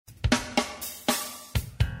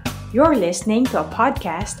You're listening to a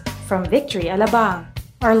podcast from Victory Alabang.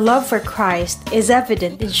 Our love for Christ is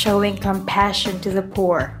evident in showing compassion to the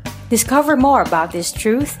poor. Discover more about this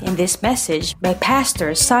truth in this message by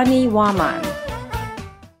Pastor Sonny Waman.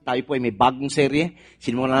 Tayo po ay may bagong serye.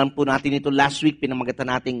 Sinimulan po natin ito last week, pinamagatan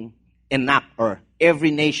nating ENAC or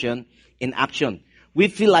Every Nation in Action. We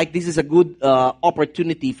feel like this is a good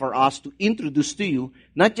opportunity for us to introduce to you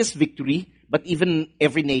not just Victory, but even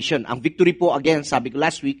every nation. Ang Victory po, again, sabi ko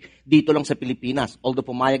last week, dito lang sa Pilipinas. Although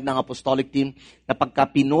pumayag ng apostolic team na pagka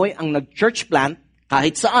Pinoy ang nag-church plant,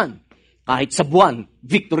 kahit saan, kahit sa buwan,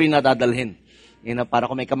 Victory na dadalhin.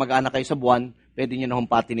 Para kung may kamag-anak kayo sa buwan, pwede nyo na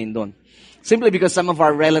humpatinin doon. Simply because some of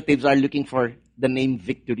our relatives are looking for the name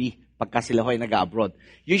Victory pagka sila ay nag-abroad.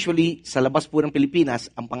 Usually, sa labas po ng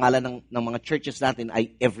Pilipinas, ang pangalan ng mga churches natin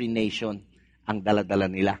ay Every Nation ang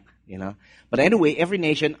dala-dala nila. But anyway, Every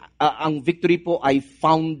Nation, ang Victory po ay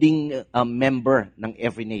founding member ng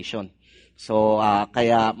Every Nation. So,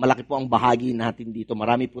 kaya malaki po ang bahagi natin dito.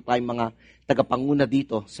 Marami po tayong mga tagapanguna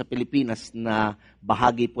dito sa Pilipinas na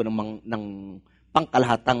bahagi po ng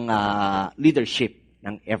pangkalahatang leadership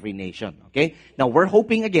ng Every Nation. Okay? Now, we're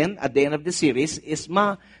hoping again, at the end of the series, is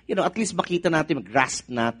at least makita natin, mag-grasp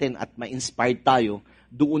natin at ma-inspired tayo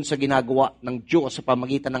doon sa ginagawa ng Diyos sa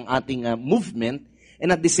pamagitan ng ating movement. And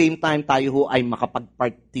at the same time, tayo ho ay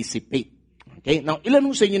makapag-participate. Okay? Now, ilan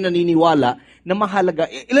ho sa inyo naniniwala na mahalaga,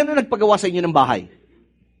 ilan na nagpagawa sa inyo ng bahay?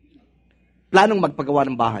 Planong magpagawa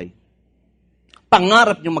ng bahay?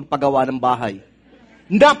 Pangarap nyo magpagawa ng bahay?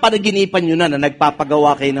 Napanaginipan nyo na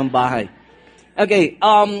nagpapagawa kayo ng bahay. Okay,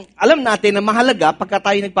 alam natin na mahalaga pagka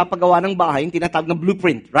tayo nagpapagawa ng bahay, yung tinatawag na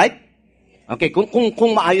blueprint, right? Okay,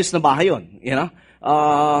 kung maayos na bahay yun,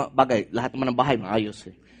 bagay, lahat naman ng bahay maayos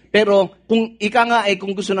eh. Pero kung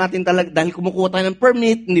kung gusto natin talaga, dahil kumukuha tayo ng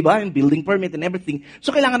permit, di ba? Yung building permit and everything.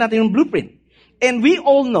 So kailangan natin yung blueprint. And we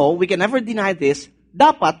all know, we can never deny this,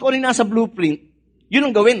 dapat kung ano yung nasa blueprint, yun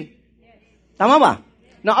ang gawin. Tama ba?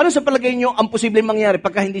 Na ano sa palagay nyo ang posibleng mangyari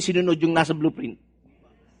pagka hindi sinunod yung nasa blueprint?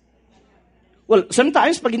 Well,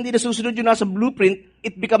 sometimes pag hindi nasusunod yung nasa blueprint,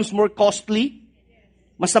 it becomes more costly.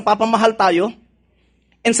 Mas napapamahal tayo.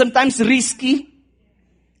 And sometimes risky,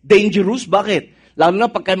 dangerous. Bakit? Lalo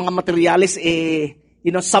na pagka mga materials,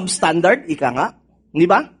 substandard, ika nga. Di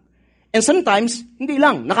ba? And sometimes, hindi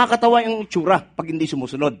lang. Nakakatawa yung tsura pag hindi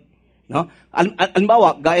sumusunod. No?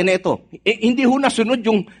 Alimbawa, gaya na ito. Hindi ho nasunod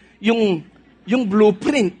yung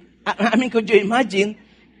blueprint. I mean, could you imagine?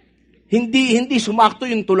 Hindi sumakto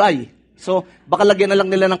yung tulay. So, baka lagyan na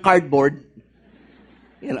lang nila ng cardboard.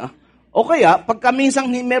 O kaya, pagka minsan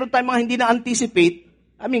meron tayong mga hindi na-anticipate,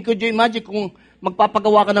 I mean, could you imagine kung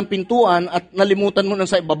magpapagawa ka ng pintuan at nalimutan mo na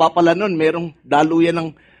sa ibaba pala nun, merong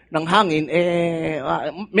daluyan ng hangin,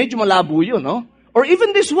 medyo malabo yun, no? Or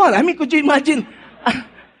even this one, I mean, could you imagine,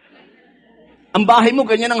 ang bahay mo,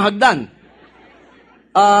 ganyan ang hagdan.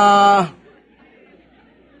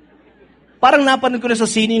 Parang napanood ko na sa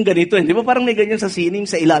sining ganito, di ba? Parang may ganyan sa sining,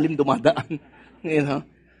 sa ilalim dumadaan.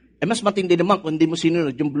 Mas matindi naman kung hindi mo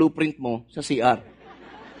sinunod yung blueprint mo sa CR.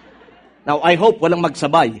 Now, I hope walang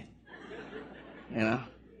magsabay.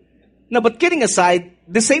 Now, but kidding aside,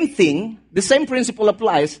 the same thing, the same principle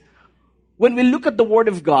applies when we look at the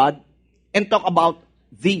Word of God and talk about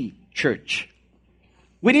the church.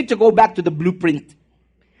 We need to go back to the blueprint.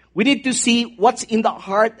 We need to see what's in the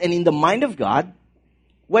heart and in the mind of God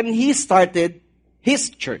when He started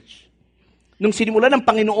His church. Nung sinimulan ng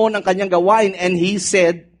Panginoon ang kanyang gawain and He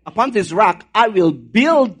said, upon this rock, I will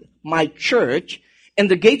build my church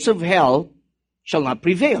and the gates of hell shall not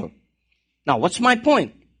prevail. Now, what's my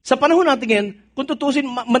point? Sa panahon natin ngayon, kung tutusin,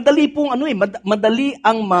 madali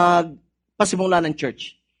ang magpasimula ng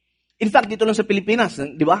church. In fact, dito lang sa Pilipinas,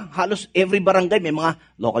 di ba? Halos every barangay may mga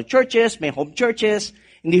local churches, may home churches.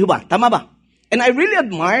 Hindi ba? Tama ba? And I really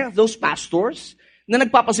admire those pastors na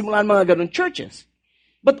nagpapasimula ng mga ganun churches.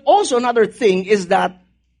 But also another thing is that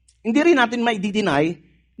hindi rin natin mai-deny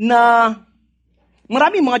na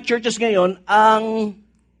maraming mga churches ngayon ang,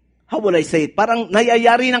 how would I say it, parang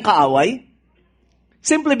nayayari ng kaaway.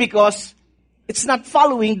 Simply because it's not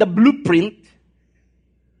following the blueprint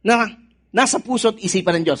na nasa puso at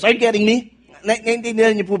isipan ng Diyos. Are you getting me?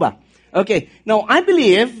 Naintindihan niyo po ba? Okay. Now, I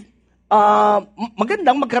believe,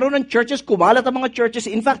 magandang magkaroon ng churches, kumalat ang mga churches.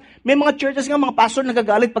 In fact, may mga churches nga, mga pastor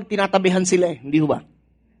nagagalit pag tinatabihan sila eh. Hindi ba?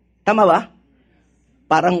 Tama ba?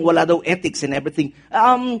 Parang wala daw ethics and everything.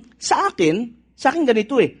 Sa akin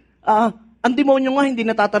ganito eh. Ang demonyo nga hindi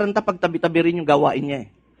natataranta pag tabi-tabi rin yung gawain niya eh.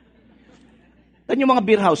 Yan yung mga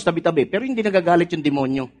beer house, tabi-tabi, pero hindi nagagalit yung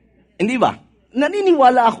demonyo. Hindi ba?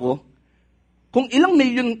 Naniniwala ako, kung ilang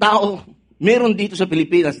milyon tao meron dito sa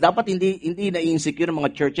Pilipinas. Dapat hindi na-insecure ng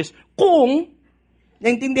mga churches kung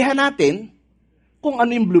naintindihan natin kung ano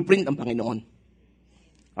yung blueprint ng Panginoon.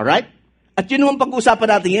 Alright? At yun naman pag-uusapan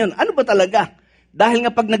natin ngayon. Ano ba talaga? Dahil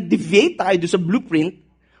nga pag nag-deviate tayo doon sa blueprint,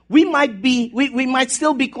 we might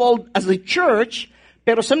still be called as a church,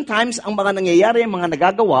 pero sometimes ang mga nangyayari, ang mga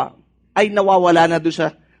nagagawa, ay nawawala na doon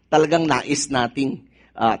sa talagang nais nating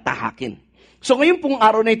tahakin. So ngayon pong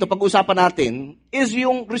araw na ito, pag-uusapan natin, is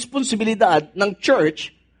yung responsibilidad ng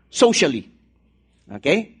church socially.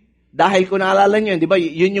 Okay? Dahil kung naalala nyo, di ba,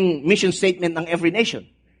 yun yung mission statement ng Every Nation.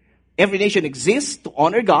 Every nation exists to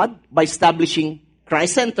honor God by establishing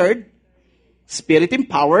Christ-centered,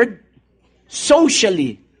 Spirit-empowered,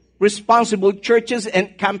 socially responsible churches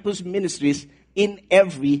and campus ministries in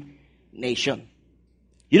every nation.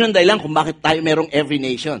 Yun ang dahilan kung bakit tayo merong every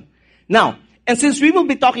nation. Now, and since we will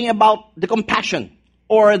be talking about the compassion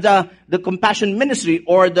or the compassion ministry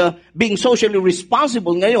or the being socially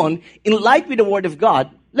responsible ngayon, in light with the Word of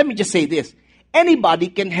God, let me just say this. Anybody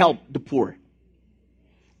can help the poor.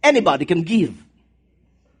 Anybody can give.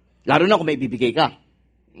 Lalo na kung may bibigay ka.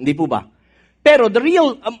 Hindi po ba? Pero the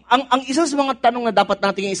real, ang isa sa mga tanong na dapat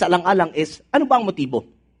natin isaalang-alang is, ano ba ang motibo?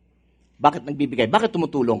 Bakit nagbibigay? Bakit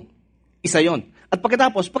tumutulong? Isa yon. At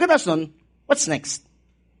pagkatapos nun, what's next?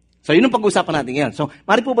 So yun ang pag-uusapan natin ngayon. So,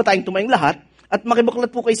 mari po ba tayong tumayong lahat at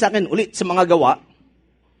makibuklat po kayo sa akin ulit sa mga gawa.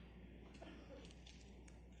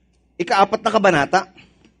 Ika-4 na kabanata.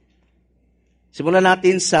 Simulan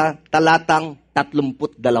natin sa talatang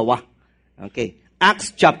 32. Okay.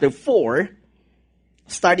 Acts chapter 4,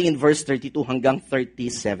 starting in verse 32 hanggang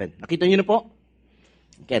 37. Nakita niyo na po?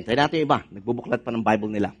 Okay, tayo natin yung iba. Nagbubuklat pa ng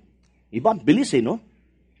Bible nila. Iba, bilis no?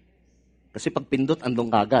 Kasi pag pindot, andong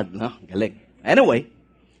kagad. No? Galing. Anyway,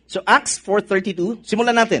 so Acts 4:32,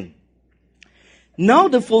 simulan natin. Now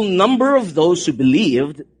the full number of those who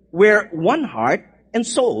believed were one heart and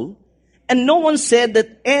soul, and no one said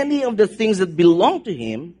that any of the things that belonged to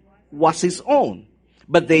him was his own,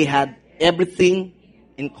 but they had everything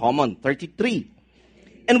in common. 33.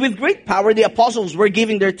 And with great power the apostles were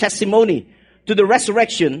giving their testimony to the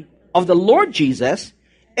resurrection of the Lord Jesus,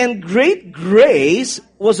 and great grace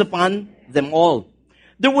was upon them all.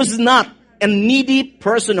 There was not a needy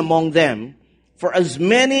person among them, for as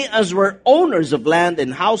many as were owners of land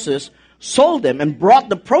and houses sold them and brought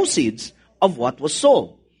the proceeds of what was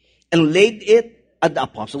sold and laid it at the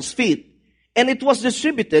apostles' feet. And it was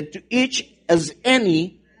distributed to each as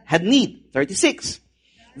any had need. 36.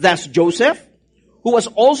 Thus Joseph, who was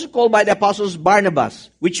also called by the apostles Barnabas,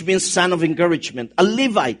 which means son of encouragement, a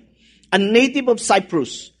Levite, a native of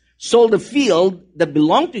Cyprus, sold a field that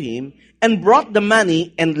belonged to him and brought the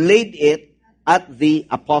money and laid it at the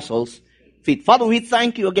apostles' feet. Father, we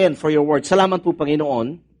thank you again for your word. Salamat po,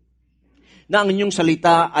 Panginoon, na ang inyong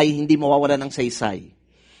salita ay hindi mawawala ng saysay.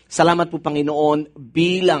 Salamat po, Panginoon,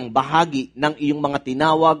 bilang bahagi ng iyong mga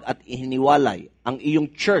tinawag at ihiniwalay, ang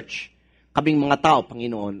iyong church, kaming mga tao,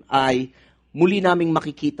 Panginoon, ay muli naming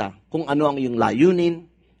makikita kung ano ang iyong layunin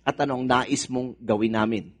at ano ang nais mong gawin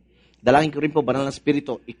namin. Dalangin ko rin po, Banal na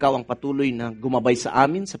Espiritu, ikaw ang patuloy na gumabay sa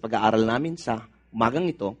amin, sa pag-aaral namin sa umagang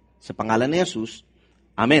ito, sa pangalan ni Jesus.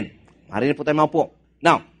 Amen. Maaaring po tayo maupo.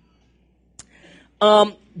 Now,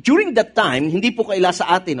 during that time, hindi po kaila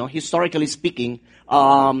sa atin, historically speaking,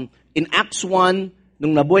 in Acts 1,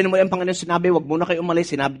 nung nabuhay naman ang Panginoon, sinabi, wag muna kayo umalis,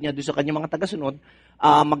 sinabi niya doon sa kanyang mga tagasunod,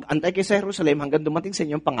 mag-antay kayo sa Jerusalem hanggang dumating sa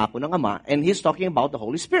inyo ang pangako ng Ama, and he's talking about the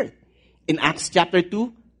Holy Spirit. In Acts chapter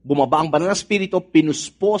 2, bumaba ang Banal na Espiritu,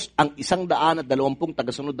 pinuspos ang 120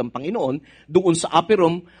 tagasunod ng Panginoon doon sa upper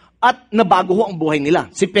room, at nabago ho ang buhay nila.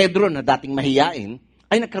 Si Pedro, na dating mahiyain,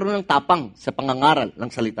 ay nagkaroon ng tapang sa pangangaral ng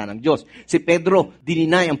salita ng Diyos. Si Pedro,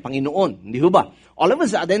 dininay ang Panginoon. Hindi ho ba? All of a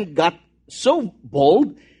sudden, got so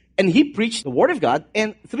bold, and he preached the Word of God,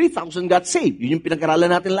 and 3,000 got saved. Yun yung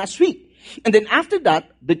pinag-aralan natin last week. And then after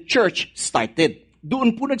that, the church started.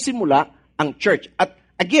 Doon po nagsimula ang church. At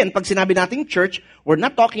again, pag sinabi natin church, we're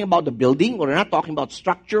not talking about the building, we're not talking about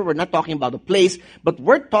structure, we're not talking about the place, but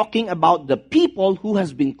we're talking about the people who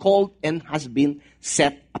has been called and has been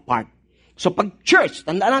set apart. So pag church,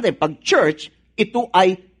 tandaan natin, pag church, ito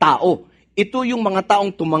ay tao. Ito yung mga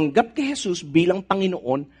taong tumanggap kay Jesus bilang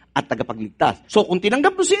Panginoon at tagapagligtas. So kung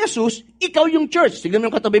tinanggap mo si Jesus, ikaw yung church. Tignan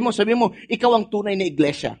mo yung katabi mo, sabi mo, ikaw ang tunay na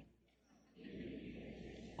iglesia.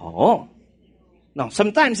 Oo. No,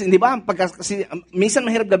 sometimes, hindi ba, kasi minsan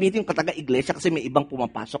mahirap gamitin yung kataga-iglesia kasi may ibang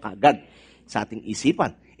pumapasok agad sa ating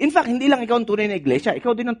isipan. In fact, hindi lang ikaw ang tunay na iglesia,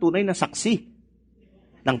 ikaw din ang tunay na saksi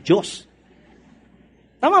ng Diyos.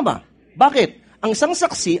 Tama ba? Bakit? Ang isang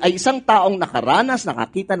saksi ay isang taong nakaranas,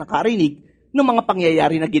 nakakita, nakarinig ng mga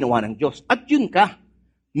pangyayari na ginawa ng Diyos. At yun ka.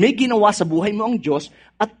 may ginawa sa buhay mo ang Diyos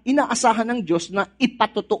at inaasahan ng Diyos na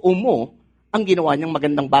ipatotoo mo ang ginawa niyang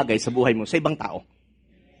magandang bagay sa buhay mo sa ibang tao.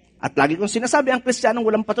 At lagi kong sinasabi, ang Kristiyanong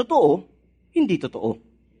walang patotoo, hindi totoo.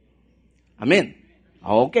 Amen.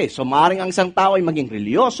 Okay, so maaaring ang isang tao ay maging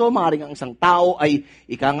religyoso, maaaring ang isang tao ay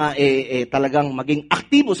talagang maging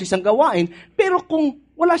aktibo sa isang gawain, pero kung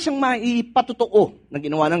wala siyang maipatotoo na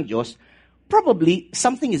ginawa ng Diyos, probably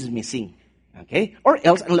something is missing. Okay? Or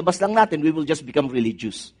else, ang labas lang natin, we will just become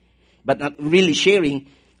religious, but not really sharing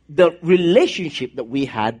the relationship that we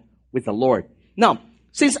had with the Lord. Now,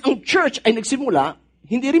 since ang church ay nagsimula,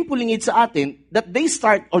 hindi rin pulingid sa atin that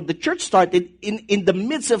the church started in the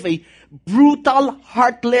midst of a brutal,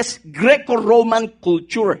 heartless, Greco-Roman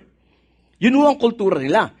culture. Yun ang kultura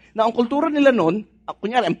nila. Na ang kultura nila noon,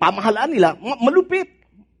 kunyari, ang pamahalaan nila, malupit.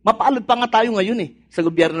 Mapalad pa nga tayo ngayon sa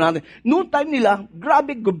gobyerno natin. Noong time nila,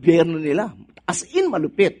 grabe gobyerno nila. As in,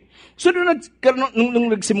 malupit. So, nung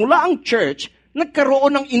nagsimula ang church,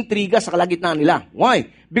 nagkaroon ng intriga sa kalagitnaan nila. Why?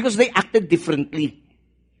 Because they acted differently.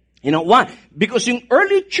 You know why? Because yung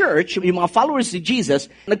early church, yung mga followers ni Jesus,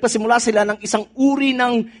 nagpasimula sila ng isang uri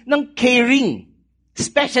ng caring,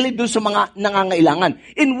 especially doon sa mga nangangailangan,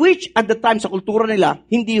 in which at the time sa kultura nila,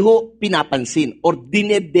 hindi ho pinapansin or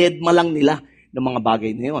dinededma lang nila ng mga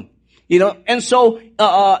bagay na yun. You know, and so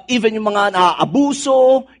even yung mga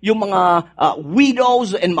abuso, yung mga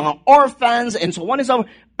widows and mga orphans and so on and so on,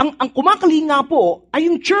 ang kumakalinga po ay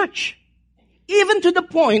yung church. Even to the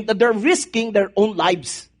point that they're risking their own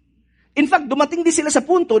lives. In fact, dumating din sila sa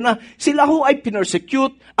punto na sila ho ay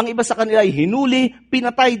pinersecute, ang iba sa kanila ay hinuli,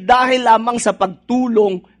 pinatay dahil lamang sa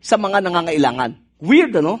pagtulong sa mga nangangailangan.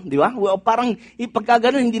 Weird, ano? Di ba? Well, parang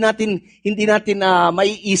pagka ganun, hindi natin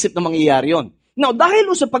maiisip na mangyayari yon. Now,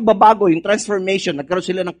 dahil sa pagbabago, yung transformation, nagkaroon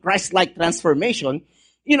sila ng Christ-like transformation,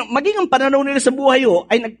 you know, maging ang pananaw nila sa buhay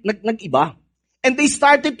ay nag-iba. And they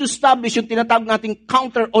started to establish yung tinatawag nating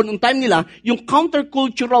noong time nila, yung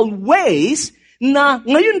countercultural ways na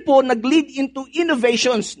ngayon po nag-lead into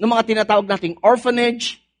innovations ng mga tinatawag nating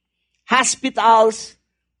orphanage, hospitals,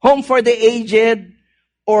 home for the aged,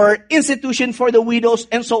 or institution for the widows,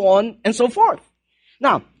 and so on and so forth.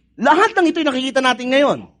 Now, lahat ng ito'y nakikita natin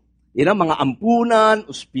ngayon. Yan ang mga ampunan,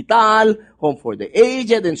 ospital, home for the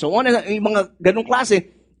aged, and so on, and yung mga ganong klase.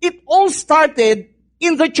 It all started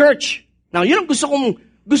in the church. Now, yun ang gusto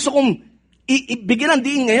kong ibigyan ng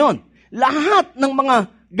diin ngayon. Lahat ng mga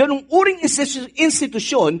ganung uring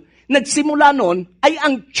institusyon, nagsimula noon ay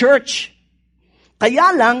ang church.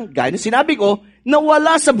 Kaya lang, gaya ng sinabi ko,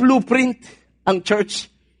 nawala sa blueprint ang church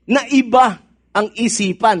na iba ang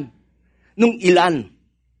isipan nung ilan.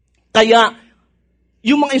 Kaya,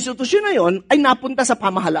 yung mga institusyon na yon ay napunta sa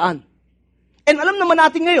pamahalaan. And alam naman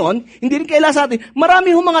natin ngayon, hindi rin kailangan sa atin,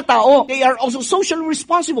 marami hong mga tao, they are also socially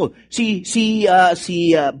responsible. Si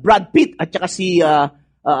Brad Pitt at saka si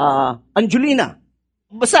Angelina.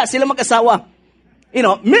 Basta sila mag-asawa. You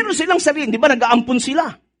know, meron silang sarili, di ba nag-aampun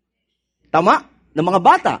sila? Tama? Ng mga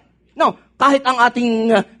bata. Now, kahit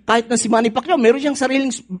na si Manny Pacquiao, meron siyang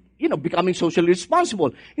sariling, becoming socially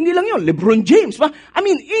responsible. Hindi lang yun, LeBron James, ba? I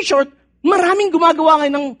mean, in short, maraming gumagawa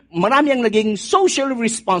ngayon marami ang naging socially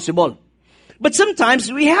responsible. But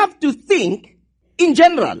sometimes, we have to think in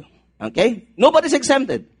general. Okay? Nobody's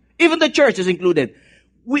exempted. Even the church is included.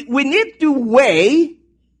 We need to weigh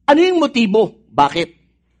ano yung motibo. Bakit?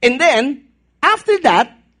 And then, after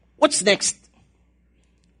that, what's next?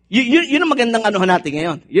 Yun ang magandang anuhan natin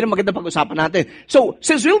ngayon. Yun ang magandang pag-usapan natin. So,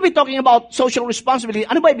 since we'll be talking about social responsibility,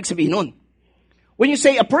 ano ba ibig sabihin nun? When you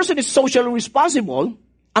say a person is socially responsible,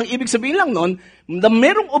 ang ibig sabihin lang nun, na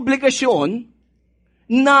merong obligasyon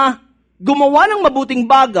na gumawa ng mabuting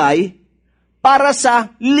bagay para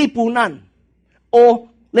sa lipunan. O,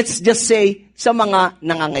 let's just say, sa mga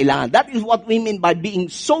nangangailangan. That is what we mean by being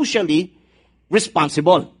socially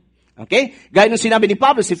responsible. Okay? Gaya ng sinabi ni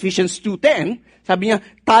Pablo sa Ephesians 2:10, sabi niya,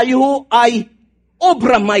 tayo ay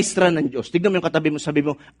obra maestra ng Diyos. Tignan mo yung katabi mo, sabi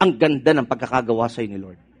mo, ang ganda ng pagkakagawa sa'yo ni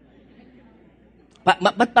Lord.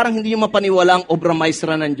 Ba't parang hindi nyo mapaniwala ang obra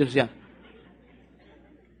maestra ng Diyos yan?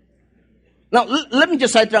 Now, let me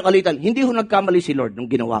just sidetrack a little. Hindi ho nagkamali si Lord nung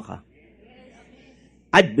ginawa ka.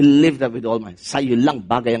 I believe that with all my heart. Sa'yo lang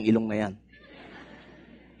bagay ang ilong na yan.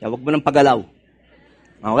 Kaya huwag mo nang pagalaw.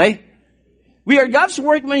 Okay? We are God's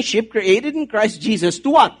workmanship created in Christ Jesus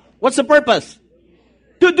to what? What's the purpose?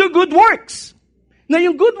 To do good works. Na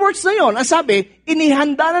yung good works na yun, ang sabi,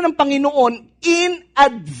 inihanda na ng Panginoon in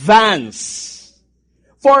advance.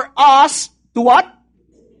 For us to what?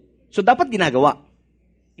 So dapat ginagawa.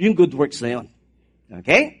 Yung good works na yun.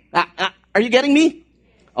 Okay? Are you getting me?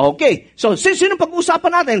 Okay. So, sino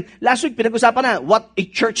pag-uusapan natin? Last week, pinag-usapan na what a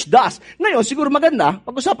church does. Ngayon, siguro maganda,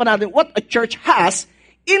 pag-usapan natin what a church has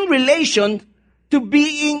in relation to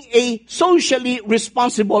being a socially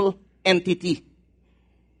responsible entity.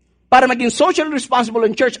 Para maging socially responsible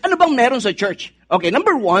in church, ano bang meron sa church? Okay,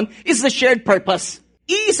 number 1 is the shared purpose.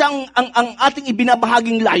 Isang ang ating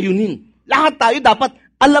ibinabahaging layunin. Lahat tayo dapat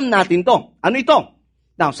alam natin to. Ano ito?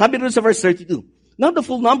 Now, sabi rin sa verse 32, now the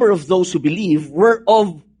full number of those who believe were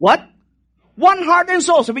of what? One heart and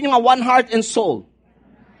soul. Sabi niyo nga, one heart and soul.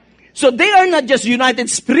 So they are not just united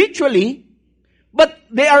spiritually, but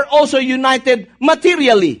they are also united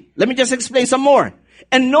materially. Let me just explain some more.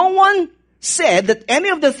 And no one said that any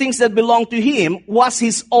of the things that belonged to him was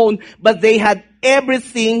his own, but they had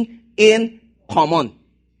everything in common.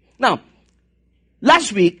 Now,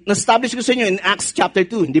 last week, na-establish ko sa inyo in Acts chapter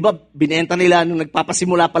 2, hindi ba binenta nila nung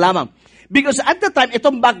nagpapasimula pa lamang? Because at the time,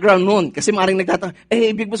 itong background noon, kasi maring nagtatang,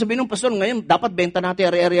 ibig mo sabihin ng pastor, ngayon, dapat benta natin,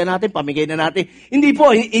 area natin, pamigay na natin. Hindi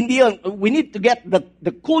po, hindi yun. We need to get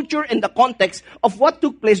the culture and the context of what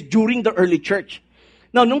took place during the early church.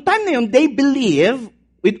 Now, nung time na yun, they believe,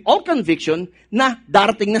 with all conviction, na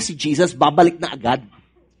darating na si Jesus, babalik na agad.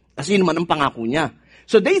 Kasi yun naman ang pangako niya.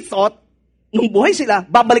 So they thought, nung buhay sila,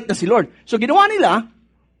 babalik na si Lord. So ginawa nila,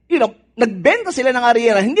 nagbenta sila ng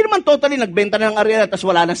ari-arian. Hindi naman totally nagbenta na ng ari-arian tapos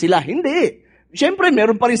wala na sila. Hindi. Siyempre,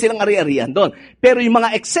 meron pa rin silang ari-arian doon. Pero yung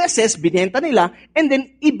mga excesses, binenta nila and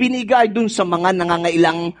then ibinigay doon sa mga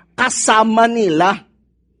nangangailang kasama nila.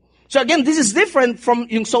 So again, this is different from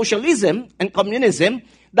yung socialism and communism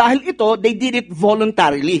dahil ito, they did it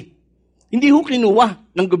voluntarily. Hindi ho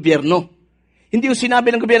kinuha ng gobyerno. Hindi ho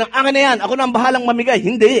sinabi ng gobyerno, akin na yan, ako na ang bahalang mamigay.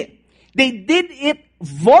 Hindi. They did it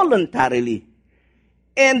voluntarily.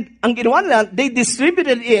 And ang ginawa nila, they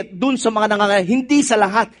distributed it dun sa mga nangangailangan, hindi sa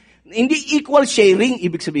lahat. Hindi equal sharing,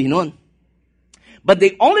 ibig sabihin nun. But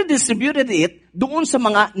they only distributed it doon sa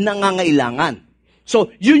mga nangangailangan.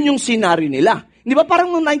 So, yun yung scenario nila. Hindi ba parang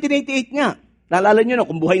noong 1988 nga? Naalala nyo na,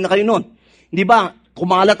 kung buhay na kayo noon. Hindi ba,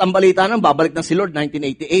 kumalat ang balita ng babalik na si Lord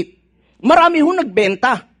 1988. Marami ho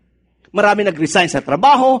nagbenta. Marami nag-resign sa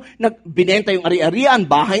trabaho, binenta yung ari-arian,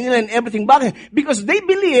 bahay nila and everything. Bakit? Because they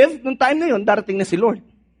believe, nung time na yun, darating na si Lord.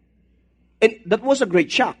 And that was a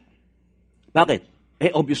great shock. Bakit?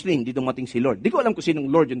 Obviously, hindi dumating si Lord. Hindi ko alam kung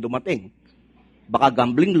sinong Lord yung dumating. Baka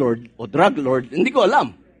gambling Lord o drug Lord, hindi ko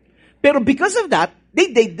alam. Pero because of that,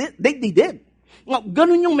 they did.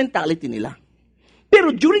 Ganun yung mentality nila.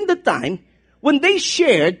 Pero during the time, when they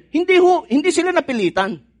shared, hindi sila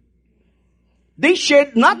napilitan. They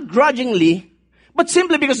shared not grudgingly, but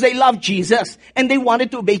simply because they loved Jesus and they wanted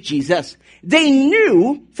to obey Jesus. They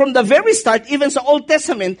knew from the very start, even sa Old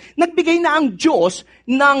Testament, nagbigay na ang Diyos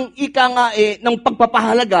ng ng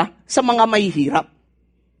pagpapahalaga sa mga mahihirap.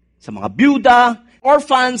 Sa mga byuda,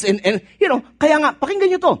 orphans, and kaya nga,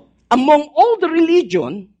 pakinggan nyo to. Among all the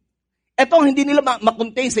religion, eto hindi nila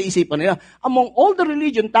makontain sa isipan nila. Among all the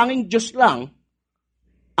religion, tanging Diyos lang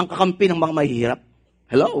ang kakampi ng mga mahihirap.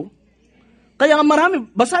 Hello? Kaya nga marami,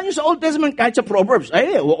 basahin nyo sa Old Testament kahit sa Proverbs,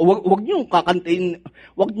 wag nyo kakantain,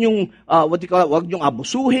 wag nyo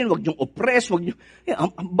abusuhin, wag nyo oppress,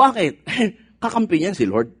 bakit? Kakampi niyan si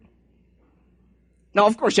Lord. Now,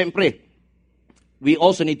 of course, syempre, we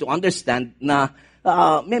also need to understand na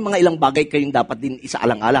may mga ilang bagay kayong dapat din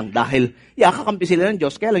isaalang-alang dahil, kakampi sila ng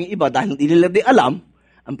Diyos, kaya lang yung iba, dahil hindi nila di alam,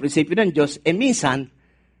 ang prinsipyo ng Diyos, minsan,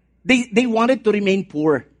 they wanted to remain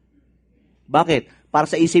poor. Bakit? Para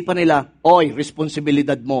sa isipan nila,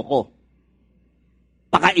 responsibilidad mo ko.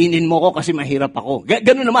 Pakainin mo ko kasi mahirap ako.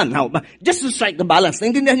 Ganun naman. Now, just to strike the balance.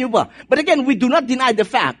 Naintindihan niyo ba? But again, we do not deny the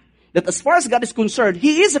fact that as far as God is concerned,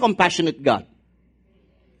 He is a compassionate God.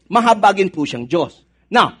 Mahabagin po siyang Diyos.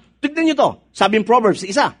 Now, tignan niyo to. Sabi in Proverbs,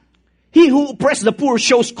 isa, He who oppresses the poor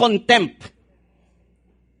shows contempt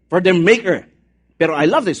for their maker. Pero I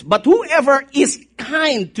love this. But whoever is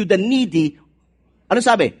kind to the needy, ano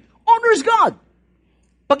sabi? Honors God.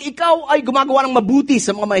 Pag ikaw ay gumagawa ng mabuti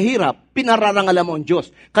sa mga mahirap, pinararangalan mo ang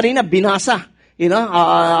Diyos. Kanina, binasa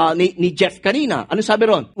ni Jeff kanina. Ano sabi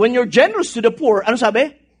ron? When you're generous to the poor, ano sabi?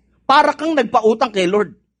 Para kang nagpautang kay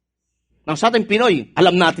Lord. Nang sa ating Pinoy,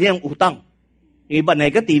 alam natin yung utang. Yung iba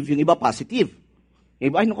negative, yung iba positive.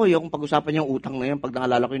 Yung iba, kung pag-usapan niya yung utang na yan, pag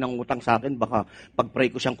naalala ko yung utang sa akin, baka pag-pray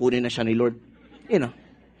ko siyang kunin na siya ni Lord.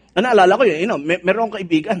 Naalala ko yun, meron akong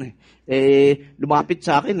kaibigan. Lumapit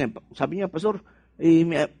sa akin. Sabi niya, Pastor,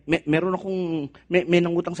 meron akong, may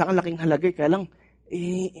nangutang sa akin, laking halaga. Kaya lang,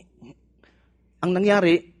 ang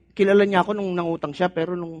nangyari, kilala niya ako nung nangutang siya,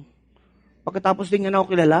 pero nung pagkatapos din niya na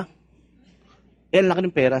ako kilala, ang laki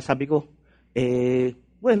ng pera, sabi ko,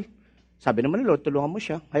 Sabi naman ni Lord, tulungan mo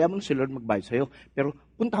siya. Hayaan mo na si Lord magbayad sa'yo. Pero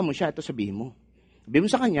puntahan mo siya, ito sabihin mo. Sabihin mo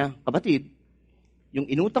sa kanya, kapatid, yung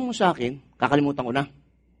inutang mo sa akin, kakalimutan ko na.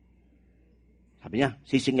 Sabi niya,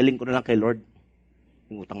 sisingilin ko na lang kay Lord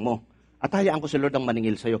yung utang mo. At hayaan ko si Lord ang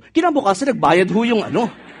maningil sa'yo. Kinabukasan, nagbayad ho yung ano.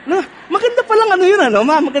 Na, maganda palang ano yun, ano?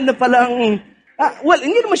 Maganda palang, well,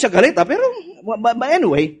 hindi naman siya galit, pero but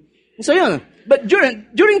anyway. So yun. But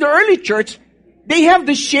during the early church, they have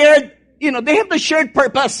the shared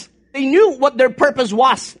purpose. They knew what their purpose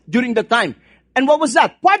was during the time. And what was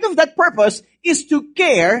that? Part of that purpose is to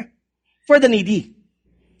care for the needy.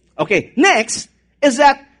 Okay, next is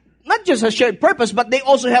that not just a shared purpose, but they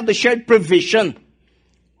also have the shared provision.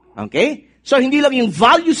 Okay? So, hindi lang yung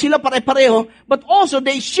value sila pare-pareho, but also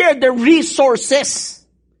they share their resources.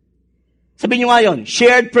 Sabihin nyo nga yun,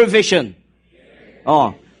 shared provision.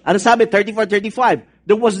 Oh, ano sabi? 34-35.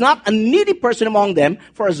 There was not a needy person among them,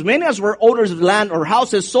 for as many as were owners of land or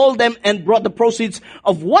houses sold them and brought the proceeds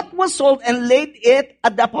of what was sold and laid it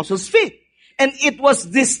at the apostles' feet. And it was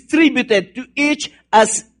distributed to each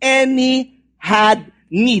as any had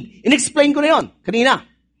need. In-explain ko na yun kanina.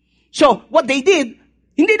 So, what they did,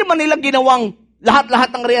 hindi naman nila ginawang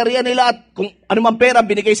lahat-lahat ng area nila at kung anumang pera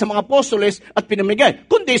binigay sa mga apostoles at pinamigay.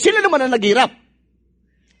 Kundi sila naman ang naghirap.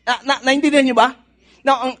 Naintindihan niyo ba?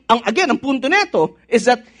 Now, ang punto nito is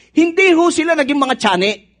that hindi ho sila naging mga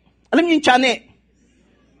tsane. Alam niyo yung tsane?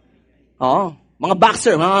 Oo, mga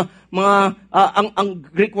boxer, ang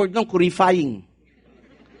Greek word ng purifying.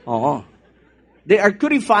 Oo. They are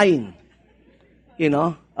purifying. You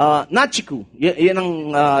know, nachiku. Yan ang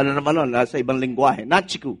sa ibang lingwahe.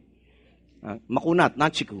 Nachiku. Makunat,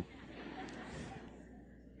 nachiku.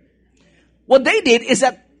 What they did is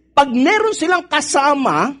that pag meron silang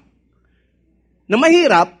kasama na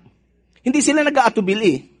mahirap, hindi sila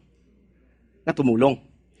nag-aatubili na tumulong.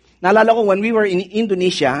 Naalala ko when we were in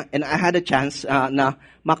Indonesia and I had a chance na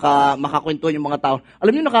makakwento yung mga tao.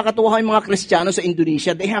 Alam niyo, nakakatuwa yung mga Kristiyano sa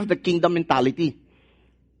Indonesia. They have the kingdom mentality.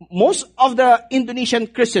 Most of the Indonesian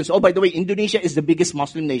Christians, oh by the way, Indonesia is the biggest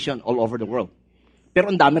Muslim nation all over the world.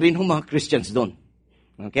 Pero ang dami rin yung mga Christians doon.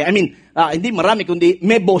 Okay? I mean, hindi marami, kundi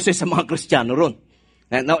may boses sa mga Kristiyano ron.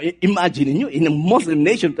 Now, imagine niyo in a Muslim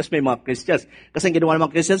nation, tapos may mga Christians. Kasi ang ginawa ng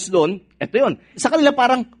mga Christians doon, eto yun. Sa kanila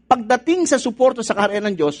parang pagdating sa suporta sa kaharian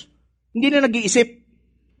ng Diyos, hindi na nag-iisip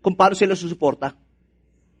kung paano sila susuporta.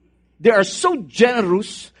 They are so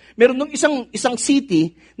generous. Meron nung isang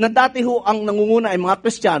city na dati ho ang nangunguna ay mga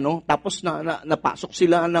Kristiyano, tapos napasok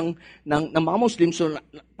sila ng mga Muslims, so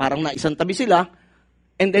parang naisang tabi sila.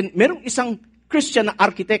 And then, merong isang Christian na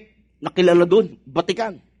architect na kilala doon,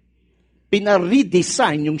 Vatican.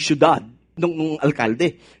 Pina-redesign yung syudad ng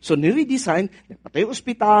alkalde. So, ni-redesign, nagpatay yung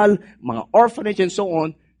ospital, mga orphanage and so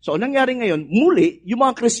on. So, anong nangyari ngayon? Muli, yung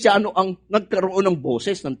mga Kristiyano ang nagkaroon ng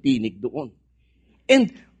boses, ng tinig doon.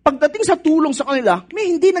 And, pagdating sa tulong sa kanila, may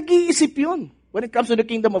hindi nag-iisip yun when it comes to the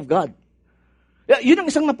kingdom of God. Yun ang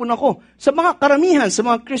isang napuna ko. Sa mga karamihan, sa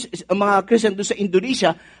mga Christian doon sa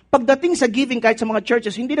Indonesia, pagdating sa giving kahit sa mga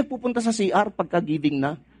churches, hindi nagpupunta sa CR pagka-giving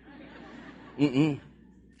na.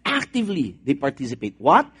 Actively, they participate.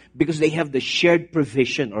 What? Because they have the shared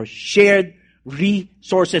provision or shared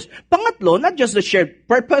resources. Pangatlo, not just the shared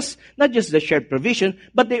purpose, not just the shared provision,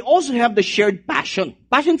 but they also have the shared passion.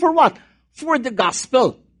 Passion for what? For the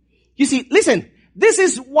gospel. You see, listen, this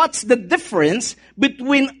is what's the difference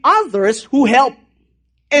between others who help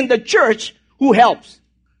and the church who helps.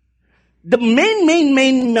 The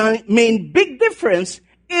main big difference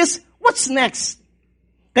is what's next.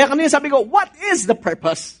 Kaya kanina sabi ko, what is the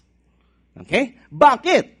purpose? Okay?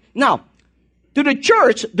 Bakit? Now, to the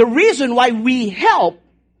church, the reason why we help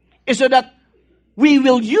is so that we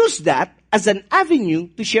will use that as an avenue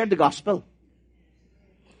to share the gospel.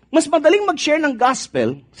 Mas madaling mag-share ng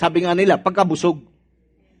gospel, sabi nga nila, pagkabusog.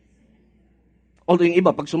 Although yung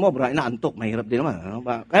iba, pag sumobra, inaantok, mahirap din naman.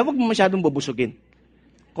 Kaya huwag mo masyadong bubusugin.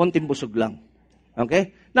 Konting busog lang.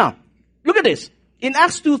 Okay? Now, look at this. In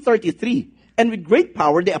Acts 2:33, and with great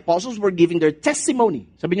power, the apostles were giving their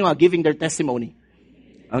testimony. Sabi niyo nga, giving their testimony.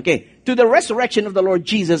 Okay. To the resurrection of the Lord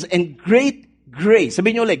Jesus, and great grace.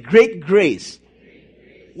 Sabi niyo ulit, great grace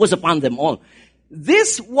was upon them all.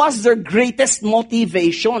 This was their greatest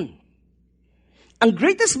motivation. Ang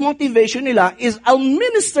greatest motivation nila is, I'll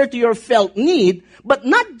minister to your felt need, but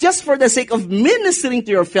not just for the sake of ministering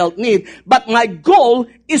to your felt need, but my goal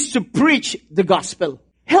is to preach the gospel.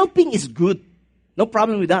 Helping is good. No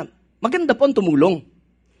problem with that. Maganda po ang tumulong.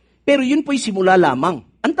 Pero yun po'y simula lamang.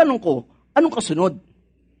 Ang tanong ko, anong kasunod?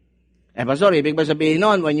 Pastor, ibig ba sabihin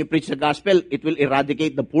noon, when you preach the gospel, it will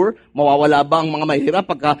eradicate the poor? Mawawala ba ang mga mahirap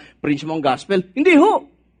pagka preach mo ang gospel? Hindi ho.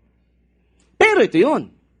 Pero ito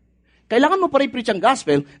yun. Kailangan mo pa rin preach ang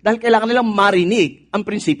gospel dahil kailangan nilang marinig ang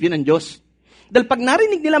prinsipyo ng Diyos. Dahil pag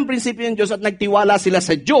narinig nila ang prinsipyo ng Diyos at nagtiwala sila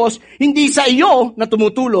sa Diyos, hindi sa iyo na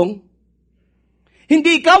tumutulong,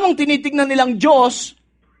 hindi ikaw ang tinitignan nilang Diyos,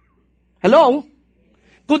 hello?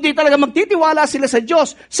 Kundi talaga magtitiwala sila sa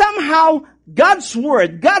Diyos, somehow, God's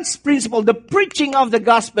word, God's principle, the preaching of the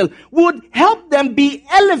gospel would help them be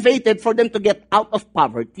elevated for them to get out of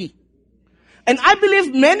poverty. And I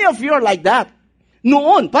believe many of you are like that.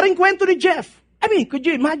 Noon, parang kwento ni Jeff. I mean, could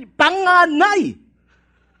you imagine? Panganay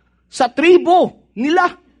sa tribo nila.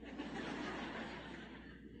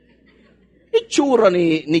 Itsura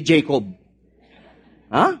ni Jacob.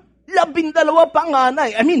 Ha? 12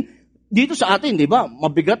 panganay. I mean, dito sa atin, di ba,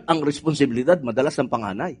 mabigat ang responsibilidad, madalas ng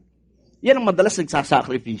panganay. Yan ang madalas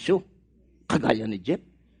nagsasakripisyo. Kagaya ni Jeff.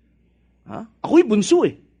 Ha? Ako'y bunso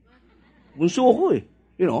eh. Bunso ako eh.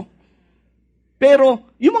 You know? Pero,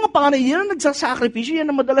 yung mga panganay, yan ang nagsasakripisyo, yan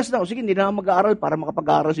ang madalas na. O sige, hindi na mag-aaral para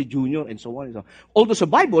makapag-aaral si Junior and so on. And so on. Although sa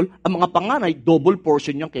Bible, ang mga panganay, double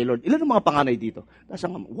portion yan kay Lord. Ilan ang mga panganay dito?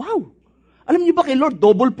 Wow! Alam niyo ba kay Lord,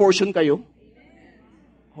 double portion kayo?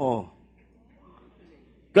 Oh.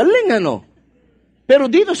 Galing ano? Pero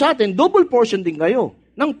dito sa atin, double portion din kayo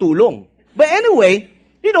ng tulong. But anyway,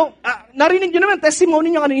 you know, narinig nyo naman testimony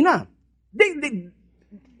niya kanina.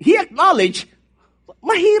 He acknowledged,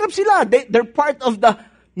 mahirap sila. They're part of the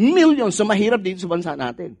millions na mahirap dito sa bansa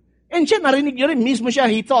natin. And siya, narinig nyo rin, mismo siya,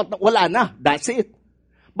 he thought, wala na, that's it.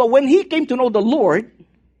 But when he came to know the Lord,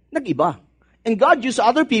 nag-iba. And God used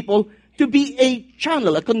other people to be a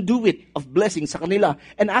channel, a conduit of blessing sa kanila.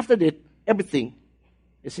 And after that, everything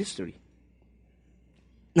is history.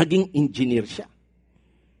 Naging engineer siya.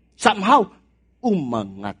 Somehow,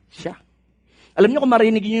 umangat siya. Alam niyo kung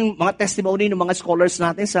marinig niyo yung mga testimony ng mga scholars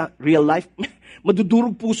natin sa real life,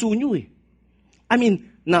 madudurog puso niyo eh. I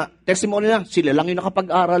mean, na testimony na, sila lang yung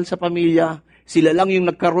nakapag-aral sa pamilya, sila lang yung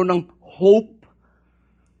nagkaroon ng hope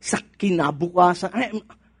sa kinabukasan. Ay,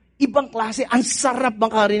 ibang klase, ang sarap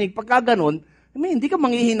makarinig. Pagka ganon, hindi ka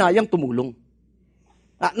manghihinayang tumulong.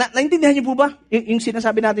 Naintindihan niyo po ba yung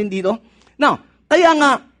sinasabi natin dito? Now, kaya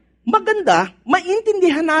nga, maganda,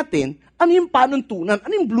 maintindihan natin ano yung panuntunan,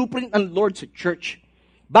 ano yung blueprint ng Lord sa church.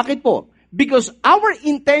 Bakit po? Because our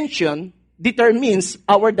intention determines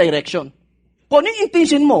our direction. Kung ano yung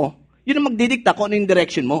intention mo, yun ang magdidikta kung ano yung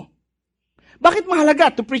direction mo. Bakit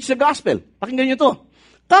mahalaga to preach the gospel? Pakinggan niyo to.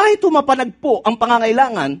 Kahit humapanag po ang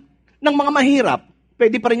pangangailangan ng mga mahirap,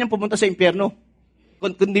 pwede pa rin yung pumunta sa impyerno.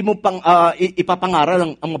 Kung di mo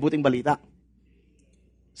ipapangaral ang mabuting balita.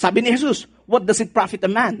 Sabi ni Jesus, what does it profit a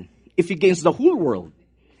man if he gains the whole world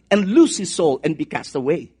and lose his soul and be cast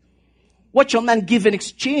away? What shall man give in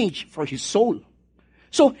exchange for his soul?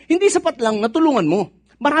 So, hindi sapat lang na tulungan mo.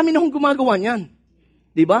 Marami na akong gumagawa niyan.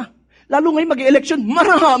 Di ba? Lalo ngayon mag-election,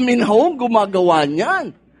 marami na akong gumagawa niyan.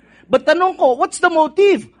 But tanong ko, what's the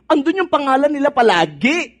motive? Andun yung pangalan nila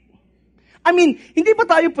palagi. I mean, hindi ba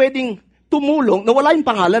tayo pwedeng tumulong na wala yung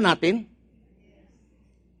pangalan natin?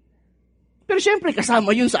 Pero syempre,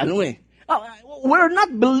 kasama yun sa ano eh. We're not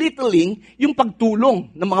belittling yung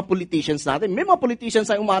pagtulong ng mga politicians natin. May mga politicians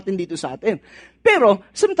na umatin dito sa atin. Pero,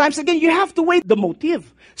 sometimes, again, you have to weigh the motive.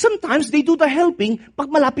 Sometimes, they do the helping pag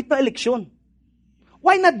malapit na eleksyon.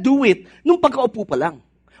 Why not do it nung pagkaupo pa lang?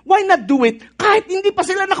 Why not do it kahit hindi pa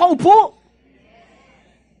sila nakaupo?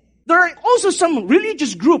 There are also some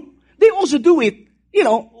religious group. They also do it, you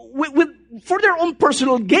know, for their own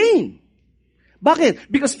personal gain. Bakit?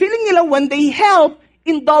 Because feeling nila when they help,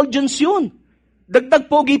 indulgence yun. Dagdag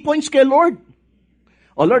pogi points kay Lord.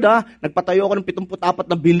 O Lord nagpatayo ako ng 74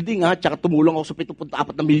 na building tsaka tumulong ako sa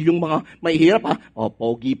 74 na milyong mga mahihirap O,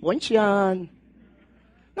 pogi points yan.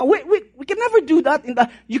 Now, we can never do that.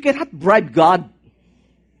 You cannot bribe God.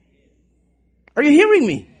 Are you hearing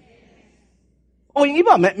me? O yung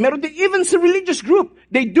iba, meron din even sa religious group,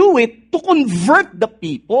 they do it to convert the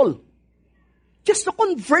people. Just to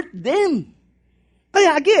convert them.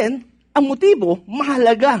 Kaya again, ang motibo,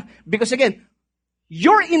 mahalaga. Because again,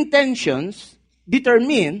 your intentions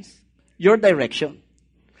determines your direction.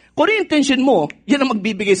 Kung yung intention mo, yan ang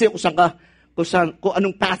magbibigay sa'yo kung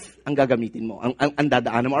anong path ang gagamitin mo, ang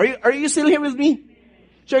dadaanan mo. Are you still here with me?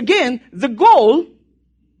 So again, the goal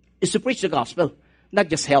is to preach the gospel, not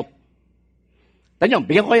just help. Tanyo,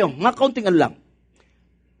 bigyan ko kayo, mga kaunting lang.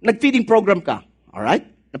 Nag-feeding program ka, alright?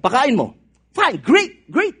 Napakain mo. Fine, great.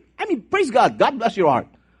 I mean, praise God. God bless your heart.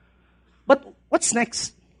 But what's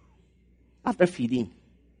next after feeding?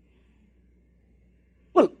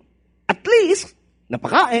 Well, at least,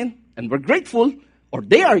 napakain, and we're grateful, or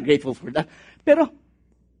they are grateful for that. Pero,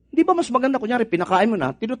 di ba mas maganda, kunyari, pinakain mo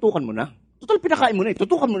na, tinutukan mo na. Total, pinakain mo na,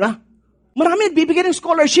 tutukan mo na. Marami, bibigyan ng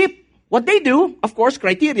scholarship. What they do, of course,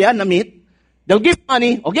 criteria na meet, they'll give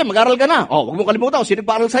money. Okay, mag-aral ka na. Huwag mo kalimutan, sino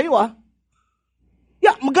nagpa-aral sa'yo,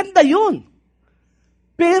 Yeah, maganda yun.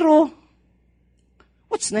 Pero,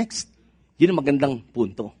 what's next? Yun ang magandang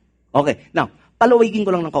punto. Okay, now, palawigin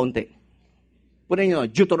ko lang ng kaunti. Punin nyo,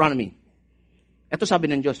 Deuteronomy. Ito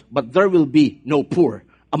sabi ng Diyos, but there will be no poor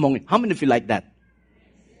among you. How many of you like that?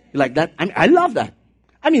 You like that? I love that.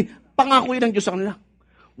 Pangako yun ng Diyos sa kanila.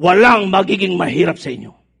 Walang magiging mahirap sa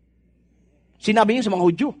inyo. Sinabi niya sa mga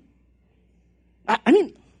Hudyo.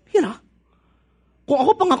 Kung ako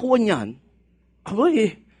pangakuan yan,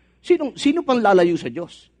 sino pang lalayo sa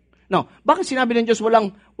Diyos? Now, bakit sinabi ng Diyos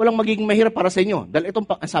walang magiging mahirap para sa inyo? Dahil itong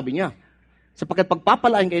sabi niya, sapagkat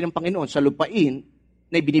pagpapalain kayo ng Panginoon sa lupain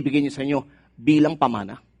na ibinibigay niya sa inyo bilang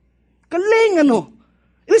pamana. Galing,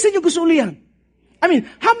 Ilan niyo gusto yan?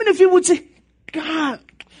 How many of you would say, God,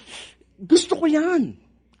 gusto ko yan.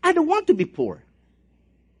 I don't want to be poor.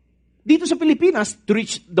 Dito sa Pilipinas, to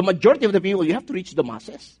reach the majority of the people, you have to reach the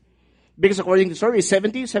masses. Because according to survey,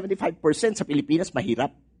 70-75% sa Pilipinas mahirap.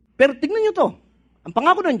 Pero tingnan nyo to. Ang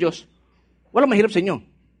pangako ng Diyos, walang mahirap sa inyo.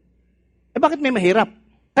 Bakit may mahirap?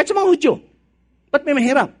 Kahit sa mga Hudyo, ba't may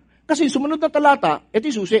mahirap? Kasi sumunod na talata, ito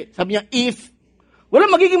yung susi. Sabi niya, if.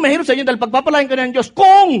 Walang magiging mahirap sa inyo dahil pagpapalain ka ng Diyos,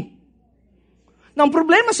 kung. Na ang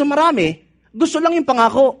problema sa marami, gusto lang yung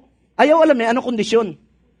pangako. Ayaw alam anong kondisyon.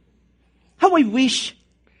 How I wish.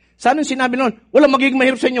 Sana sinabi noon, walang magiging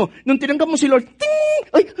mahirap sa inyo. Nung tinanggap mo si Lord, ting!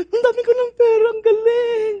 Ay, ang dami ko ng pera, ang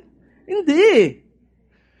galing. Hindi.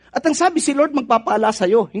 At ang sabi si Lord, magpapala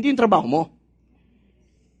sa'yo, hindi yung trabaho mo.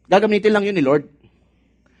 Gagamitin lang yun ni Lord.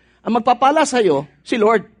 Ang magpapala sa'yo, si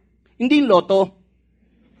Lord, hindi yung loto.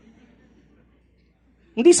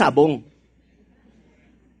 Hindi sabong.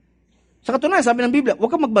 Sa katunayan, sabi ng Biblia, huwag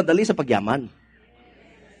kang magmadali sa pagyaman.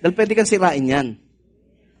 Dahil pwede kang sirain yan.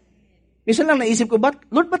 Minsan lang naisip ko,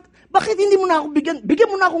 Lord, bakit hindi mo na ako bigyan?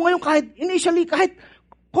 Bigyan mo na ako ngayon kahit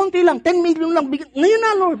konti lang, 10 million lang. Ngayon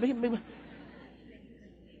na, Lord.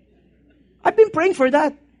 I've been praying for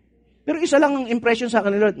that. Pero isa lang ang impression sa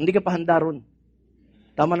akin, Lord, hindi ka pa handa ron.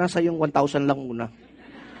 Tama na sa yung 1,000 lang muna.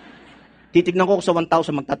 Titignan ko sa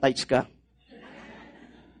 1,000, magta-tights ka.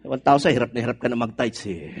 1,000, hirap na mag-tights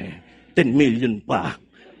eh. 10 million pa.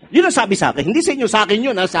 Yun ang sabi sa akin. Hindi sa inyo, sa akin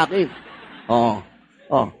yun, sa akin.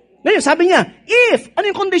 Ngayon, sabi niya, if, ano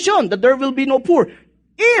yung condition? That there will be no poor.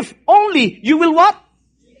 If only you will what?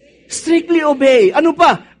 Strictly obey. Ano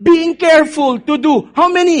pa? Being careful to do. How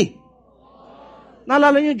many?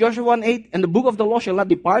 Naalala niyo, Joshua 1:8, and the book of the law shall not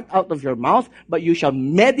depart out of your mouth, but you shall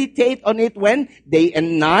meditate on it when? Day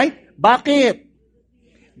and night. Bakit?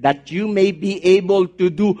 That you may be able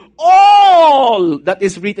to do all that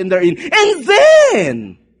is written therein. And then,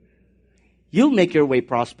 you'll make your way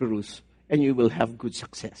prosperous, and you will have good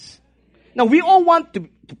success. Now, we all want to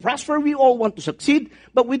prosper, we all want to succeed,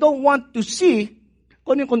 but we don't want to see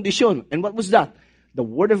kung yung kondisyon. And what was that? The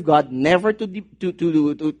Word of God never to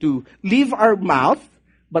leave our mouth,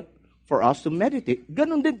 but for us to meditate.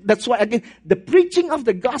 Ganun din. That's why, again, the preaching of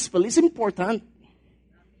the gospel is important.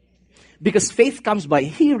 Because faith comes by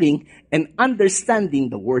hearing and understanding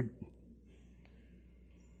the Word.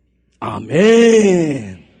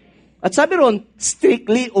 Amen. At sabi ron,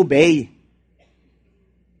 strictly obey.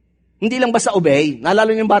 Hindi lang basta obey.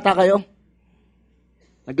 Naalala niyo yung bata kayo?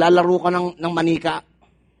 Naglalaro ka ng manika.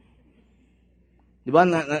 Di ba?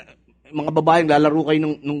 Mga babaeng lalaro kayo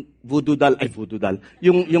ng voodoo doll. Ay, voodoo doll.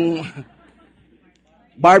 Yung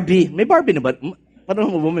Barbie. May Barbie na ba? Paano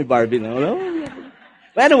mo ba may Barbie na?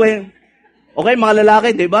 But anyway, okay, mga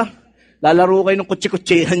lalaki, di ba? Lalaro kayo ng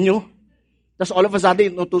kutsi-kutsihan nyo. Tapos all of a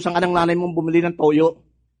sudden, inutusan ka ng nanay mong bumili ng toyo.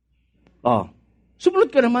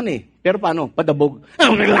 Sumunod ka naman eh. Pero paano? Padabog.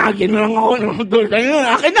 Lagi na lang ako.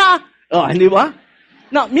 Akin na! Hindi ba?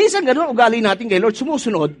 Now, minsan ganun ugali natin kay Lord,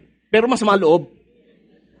 sumusunod, pero masama loob.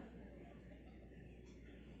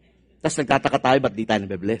 Tapos nagtataka tayo, ba't di tayo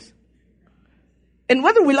nabe-bless? And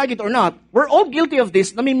whether we like it or not, we're all guilty of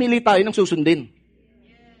this, namimili tayo ng susundin.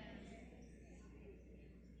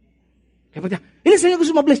 Kaya pag ilan sa inyo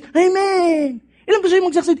gusto ma-bless? Amen! Ilan gusto yung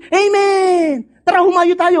mag-succeed? Amen! Tara,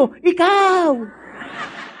 humayo tayo. Ikaw!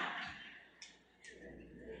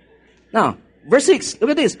 Now, verse 6,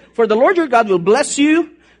 look at this. For the Lord your God will bless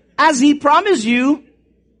you as He promised you.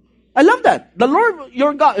 I love that. The Lord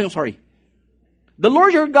your God, The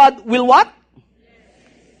Lord your God will what?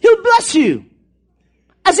 He'll bless you.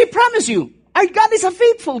 As He promised you. Our God is a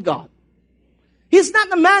faithful God. He's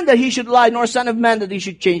not a man that He should lie, nor a son of man that He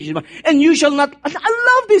should change His mind. And you shall not, I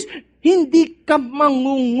love this, hindi ka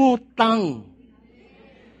mangungutang.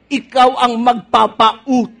 Ikaw ang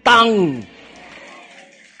magpapautang.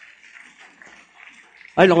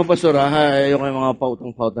 Ay, naku, Pastor, yung mga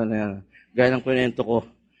pautang-pautan na yan. Gaya ng kwento ko,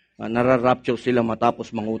 nararapture sila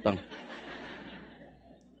matapos mangutang.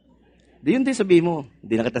 Di yun din sabihin mo,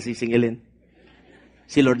 hindi na kita sisingilin.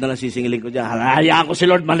 Si Lord na lang sisingilin ko dyan. Hayaan ko si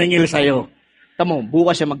Lord maningil sa'yo. Tamo,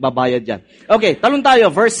 bukas siya magbabayad dyan. Okay, talon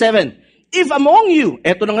tayo, verse 7. If among you,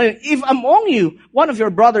 eto na ngayon, if among you, one of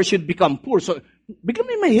your brothers should become poor. So, bigla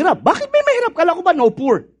may mahirap. Bakit may mahirap? Kala ko ba no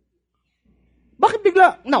poor? Bakit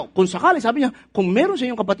bigla? Now, kung sakali, sabi niya, kung meron sa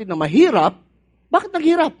inyong kapatid na mahirap, bakit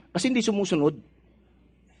naghirap? Kasi hindi sumusunod.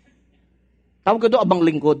 Tawag ko doon, abang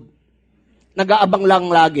lingkod. Nag-aabang lang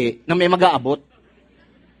lagi na may mag-aabot.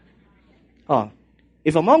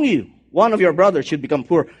 If among you, one of your brothers should become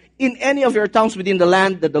poor, in any of your towns within the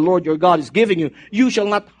land that the Lord your God is giving you, you shall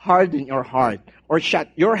not harden your heart or shut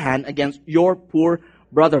your hand against your poor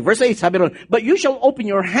brother. Verse 8, sabi ron, but you shall open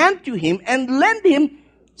your hand to him and lend him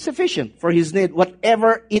sufficient for his need,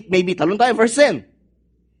 whatever it may be. Talon tayo, verse 10.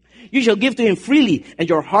 You shall give to him freely, and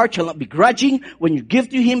your heart shall not be grudging when you give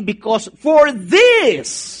to him, because for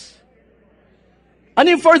this,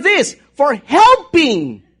 for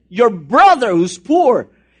helping your brother who's poor,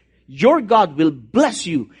 your God will bless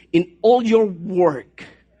you in all your work,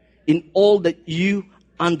 in all that you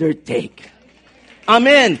undertake.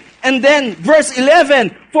 Amen. And then, verse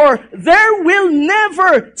 11, for there will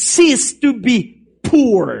never cease to be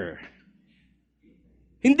poor.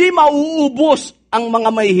 Hindi mauubos ang mga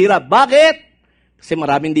mahihirap. Bakit? Kasi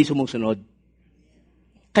maraming di sumusunod.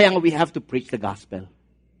 Kaya nga we have to preach the gospel.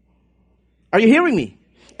 Are you hearing me?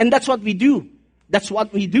 And that's what we do. That's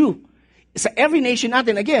what we do. Sa every nation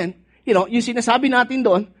natin, again, yung sinasabi natin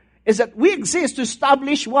doon is that we exist to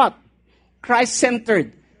establish what?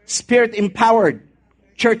 Christ-centered, Spirit-empowered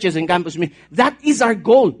churches and campus. That is our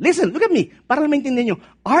goal. Listen, look at me. Para maintindihan nyo.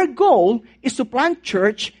 Our goal is to plant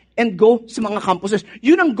church and go sa mga campuses.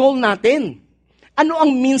 Yun ang goal natin. Ano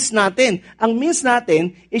ang means natin? Ang means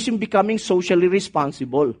natin is yung becoming socially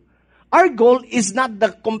responsible. Our goal is not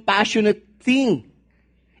the compassionate thing.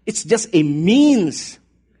 It's just a means.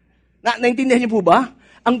 Naintindihan niyo po ba?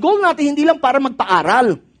 Ang goal natin hindi lang para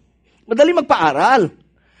magpaaral. Madali magpaaral.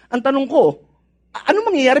 Ang tanong ko, ano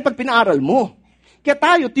mangyayari pag pinaaral mo? Kaya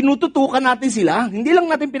tayo, tinututukan natin sila. Hindi lang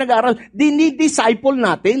natin pinag-aaral, dinidisciple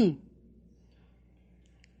natin.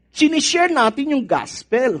 Sinishare natin yung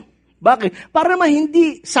gospel. Bakit? Para naman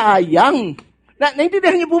hindi sayang.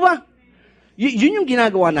 Naintindihan niyo po ba? Yun yung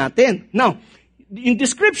ginagawa natin. Now, yung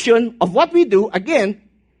description of what we do, again,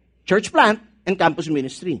 church plant and campus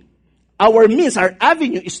ministry. Our means, our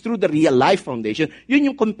avenue is through the Real Life Foundation.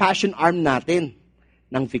 Yun yung compassion arm natin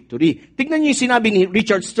ng Victory. Tignan niyo yung sinabi ni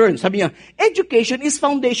Richard Stern. Sabi niya, education is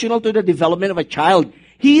foundational to the development of a child,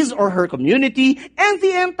 his or her community, and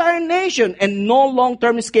the entire nation. And no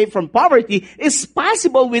long-term escape from poverty is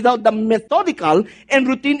possible without the methodical and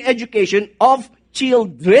routine education of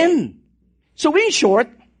children. So in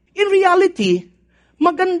short, in reality,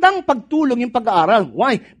 magandang pagtulong yung pag-aaral.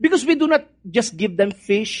 Why? Because we do not just give them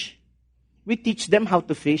fish. We teach them how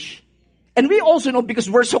to fish. And we also know, because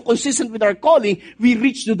we're so consistent with our calling, we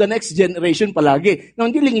reach to the next generation palagi. Now,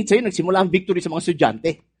 hindi lingid sa'yo, nagsimula ang Victory sa mga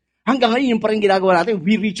estudyante. Hanggang ngayon, yung parang ginagawa natin,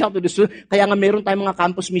 we reach out to the students. Kaya nga meron tayong mga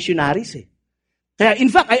campus missionaries eh. Kaya, in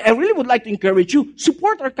fact, I really would like to encourage you,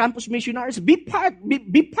 support our campus missionaries. Be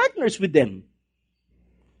partners with them.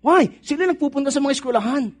 Why? Sila nagpupunta sa mga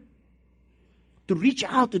eskwelahan to reach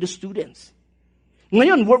out to the students.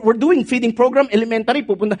 Ngayon, we're doing feeding program, elementary,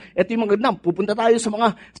 ito yung mga ganda, pupunta tayo sa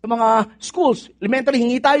mga schools. Elementary,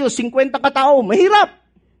 hingi tayo, 50 katao, mahirap.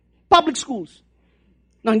 Public schools.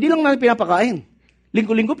 Na hindi lang natin pinapakain.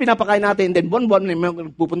 Linggo-linggo pinapakain natin, then buwan-buwan may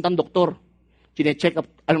pupuntang doktor. Chine-check up,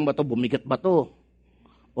 anong ba to, bumigat ba to?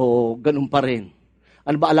 O ganun pa rin.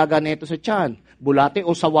 Ano ba alaga na ito sa tiyan? Bulate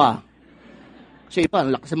o sawa? Kasi iba,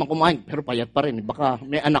 lakas naman kumain, pero payat pa rin. Baka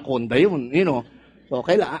may anaconda yun, you know. So,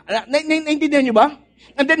 naintindihan nyo ba?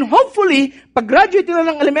 And then, hopefully, pag-graduate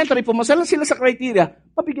nila ng elementary, pumasa lang sila sa criteria,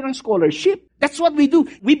 pabigyan ng scholarship. That's what we do.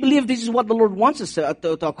 We believe this is what the Lord wants us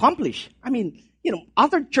to accomplish. I mean,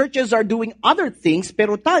 other churches are doing other things,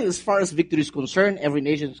 pero tayo, as far as Victory is concerned, every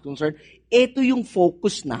nation is concerned, ito yung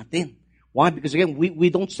focus natin. Why? Because again, we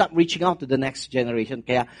don't stop reaching out to the next generation.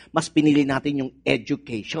 Kaya mas pinili natin yung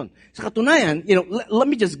education. Sa katunayan, let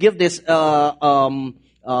me just give this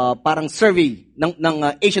parang survey ng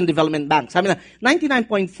Asian Development Bank. Sabi na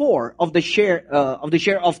 99.4 of the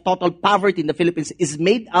share of total poverty in the Philippines is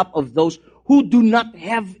made up of those who do not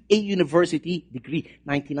have a university degree.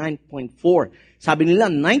 99.4. Sabi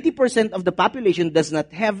nila 90% of the population does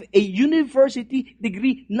not have a university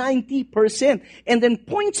degree. 90%. And then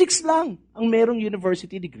 0.6 lang ang merong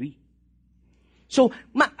university degree. So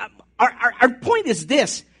our point is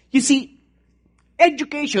this. You see,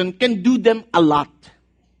 education can do them a lot.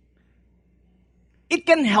 It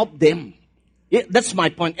can help them. Yeah, that's my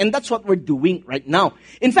point. And that's what we're doing right now.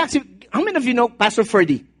 In fact, how many of you know Pastor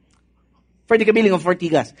Ferdy? Ferdy Cabiling of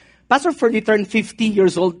Ortigas. Pastor Ferdy turned 50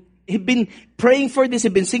 years old. He'd been praying for this.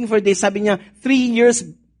 He'd been singing for this. Sabi niya, 3 years,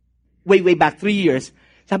 way back, 3 years.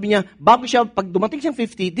 Sabi niya, bago siya, pag dumating siyang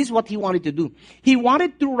 50, this is what he wanted to do. He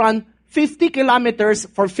wanted to run 50 kilometers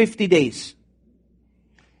for 50 days.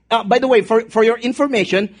 By the way, for your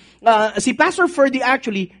information, si Pastor Ferdy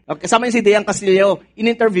actually, kasama niya si Dean Castillo,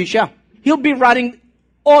 in-interview siya. He'll be running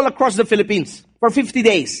all across the Philippines for 50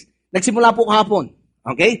 days. Nagsimula po kahapon.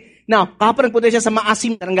 Okay? Now, kahapon nagpunta siya sa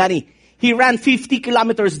Maasim, Tarangani. He ran 50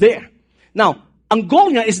 kilometers there. Now, ang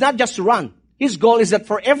goal niya is not just to run. His goal is that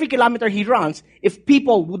for every kilometer he runs, if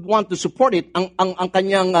people would want to support it, ang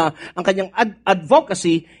kanyang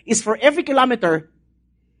advocacy is for every kilometer,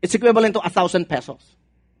 it's equivalent to 1,000 pesos.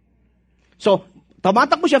 So,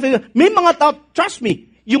 tamatakbo siya. May mga tao, trust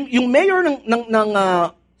me, yung mayor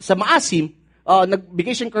sa Maasim,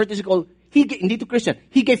 nagbigay siyang courtesy call, hindi to Christian,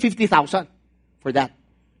 he gave 50,000 for that.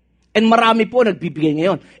 And marami po nagbibigay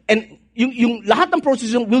ngayon. And yung lahat ng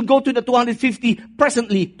process will go to the 250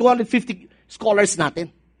 scholars natin.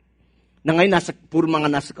 Na ngayon puro mga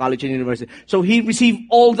nasa college and university. So he received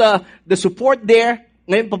all the support there.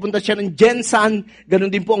 Ngayon papunta siya ng Gensan, ganun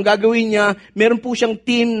din po ang gagawin niya. Meron po siyang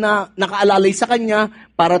team na nakaalalay sa kanya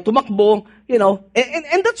para tumakbo,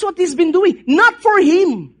 and that's what he's been doing. Not for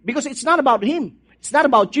him, because it's not about him. It's not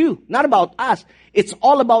about you, not about us. It's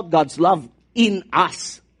all about God's love in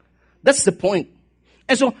us. That's the point.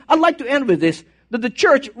 And so I'd like to end with this, that the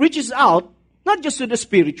church reaches out not just to the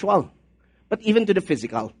spiritual, but even to the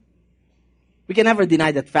physical. We can never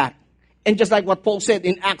deny that fact. And just like what Paul said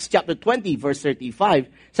in Acts chapter 20, verse 35,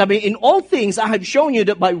 sabi, in all things I have shown you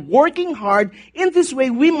that by working hard in this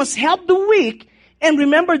way, we must help the weak and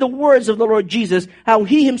remember the words of the Lord Jesus, how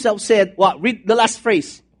he himself said, read the last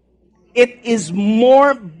phrase. It is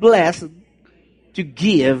more blessed to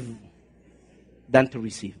give than to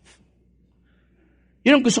receive.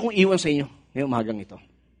 Yun ang gusto kong iwan sa inyo ngayong umagang ito.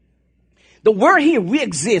 That we're here, we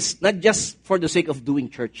exist not just for the sake of doing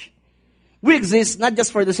church. We exist not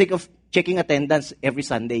just for the sake of checking attendance every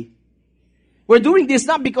Sunday. We're doing this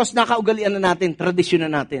not because nakaugalian na natin, tradisyon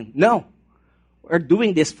na natin. No. We're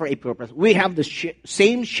doing this for a purpose. We have the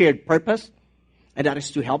same shared purpose, and that is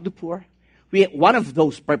to help the poor. One of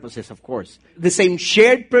those purposes, of course. The same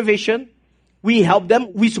shared provision. We help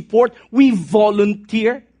them. We support. We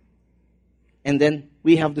volunteer. And then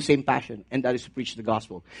we have the same passion, and that is to preach the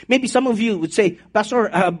gospel. Maybe some of you would say, Pastor,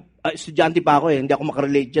 estudyante pa ako hindi ako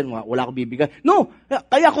makarelate dyan, wala ako bibigay. No,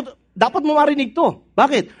 dapat mo marinig to.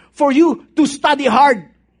 Bakit? For you to study hard.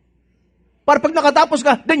 Para pag nakatapos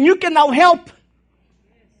ka, then you can now help.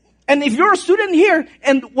 And if you're a student here,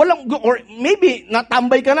 and or maybe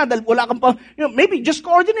natambay ka na dahil wala kang pa, maybe just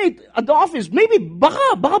coordinate at the office. Maybe,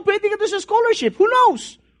 baka pwede ka doon sa scholarship. Who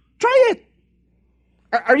knows? Try it.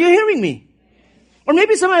 Are you hearing me? Or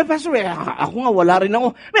maybe somebody, Pastor, ako nga, wala rin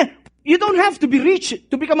ako. Man, you don't have to be rich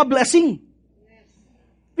to become a blessing.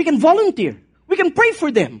 We can volunteer. We can pray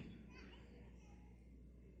for them.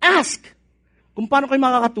 Ask kung paano kayo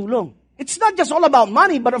makakatulong. It's not just all about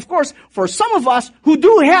money, but of course, for some of us who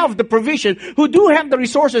do have the provision, who do have the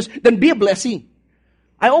resources, then be a blessing.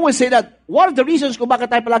 I always say that one of the reasons kung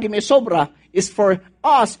bakit tayo palagi may sobra is for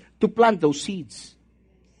us to plant those seeds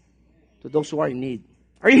to those who are in need.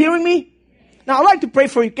 Are you hearing me? Now, I'd like to pray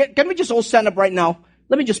for you. Can we just all stand up right now?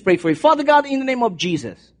 Let me just pray for you. Father God, in the name of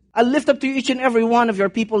Jesus, I lift up to you each and every one of your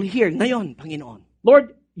people here. Ngayon, Panginoon.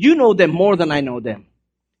 Lord, you know them more than I know them.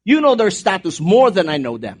 You know their status more than I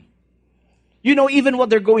know them. You know even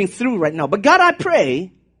what they're going through right now. But God, I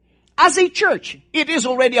pray, as a church, it is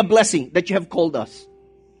already a blessing that you have called us.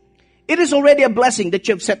 It is already a blessing that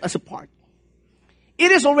you have set us apart.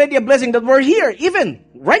 It is already a blessing that we're here, even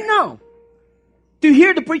right now, to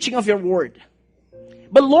hear the preaching of your word.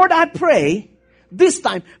 But Lord, I pray, this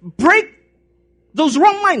time, break those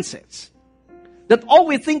wrong mindsets that all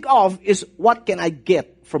we think of is, what can I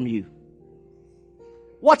get from you?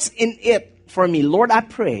 What's in it for me? Lord, I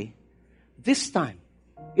pray, this time,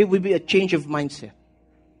 it will be a change of mindset.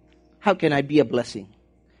 How can I be a blessing?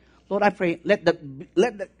 Lord, I pray, let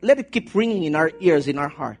it keep ringing in our ears, in our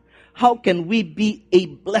heart. How can we be a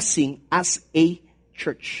blessing as a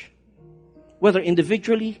church? Whether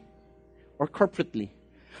individually or corporately.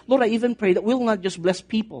 Lord, I even pray that we'll not just bless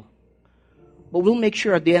people, but we'll make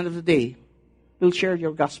sure at the end of the day, we'll share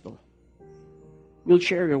your gospel. We'll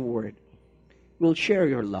share your word. We'll share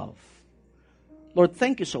your love. Lord,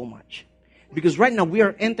 thank you so much. Because right now we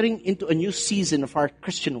are entering into a new season of our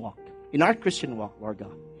Christian walk. In our Christian walk, Lord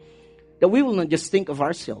God. That we will not just think of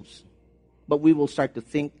ourselves, but we will start to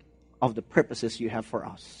think of the purposes you have for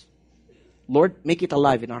us. Lord, make it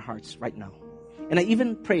alive in our hearts right now. And I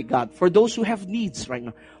even pray, God, for those who have needs right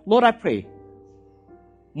now. Lord, I pray,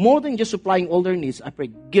 more than just supplying all their needs, I pray,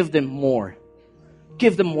 give them more.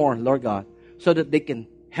 Give them more, Lord God, so that they can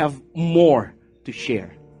have more to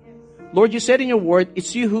share. Lord, you said in your word,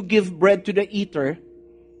 it's you who give bread to the eater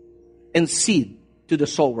and seed to the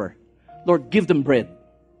sower. Lord, give them bread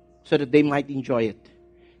so that they might enjoy it.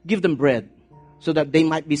 Give them bread so that they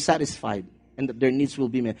might be satisfied and that their needs will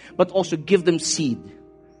be met. But also give them seed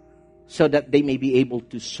so that they may be able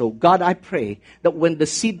to sow. God, I pray that when the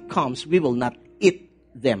seed comes, we will not eat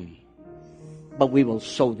them, but we will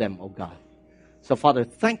sow them, oh God. So, Father,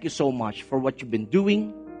 thank you so much for what you've been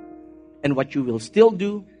doing and what you will still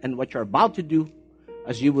do and what you're about to do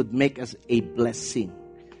as you would make us a blessing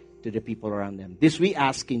to the people around them. This we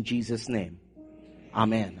ask in Jesus' name.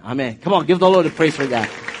 Amen. Amen. Come on, give the Lord a praise for that.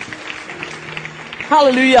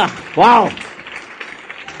 Hallelujah. Wow.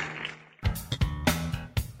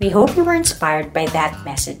 We hope you were inspired by that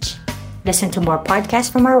message. Listen to more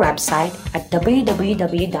podcasts from our website at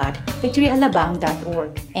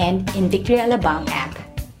www.victoryalabang.org and in Victory Alabang app.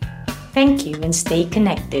 Thank you and stay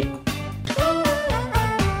connected.